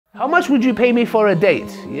How much would you pay me for a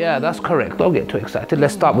date? Yeah, that's correct. Don't get too excited.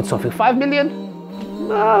 Let's start with something. 5 million?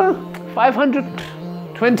 500?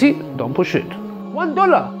 20? Don't push it. $1?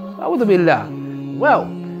 A'udhu billah. Well,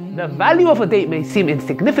 the value of a date may seem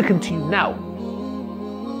insignificant to you now,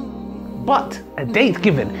 but a date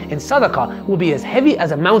given in sadaqah will be as heavy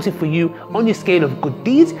as a mountain for you on your scale of good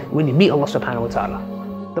deeds when you meet Allah subhanahu wa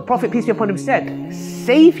ta'ala. The Prophet, peace be upon him, said,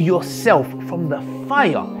 save yourself from the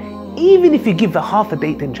fire even if you give half a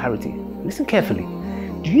date in charity. Listen carefully.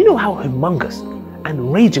 Do you know how humongous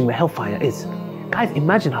and raging the hellfire is? Guys,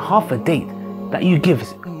 imagine half a date that you give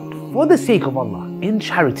for the sake of Allah in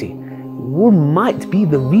charity might be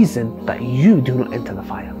the reason that you do not enter the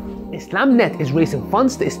fire. IslamNet is raising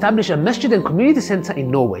funds to establish a masjid and community center in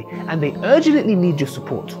Norway, and they urgently need your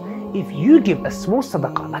support. If you give a small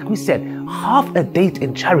sadaqah, like we said, half a date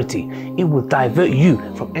in charity, it will divert you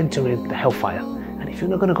from entering the hellfire. And if you're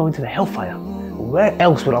not going to go into the hellfire, where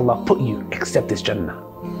else would Allah put you except this Jannah?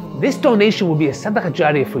 This donation will be a sadaqah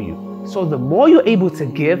jariyah for you. So the more you're able to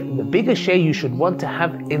give, the bigger share you should want to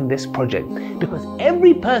have in this project. Because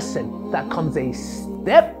every person that comes a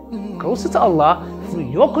step closer to Allah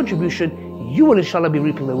through your contribution, you will inshallah be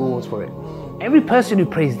reaping the rewards for it. Every person who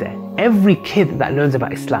prays there, every kid that learns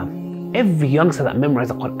about Islam, every youngster that memorizes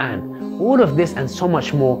the Qur'an, all of this and so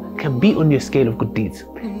much more can be on your scale of good deeds.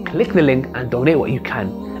 Click the link and donate what you can,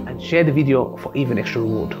 and share the video for even extra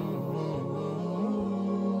reward.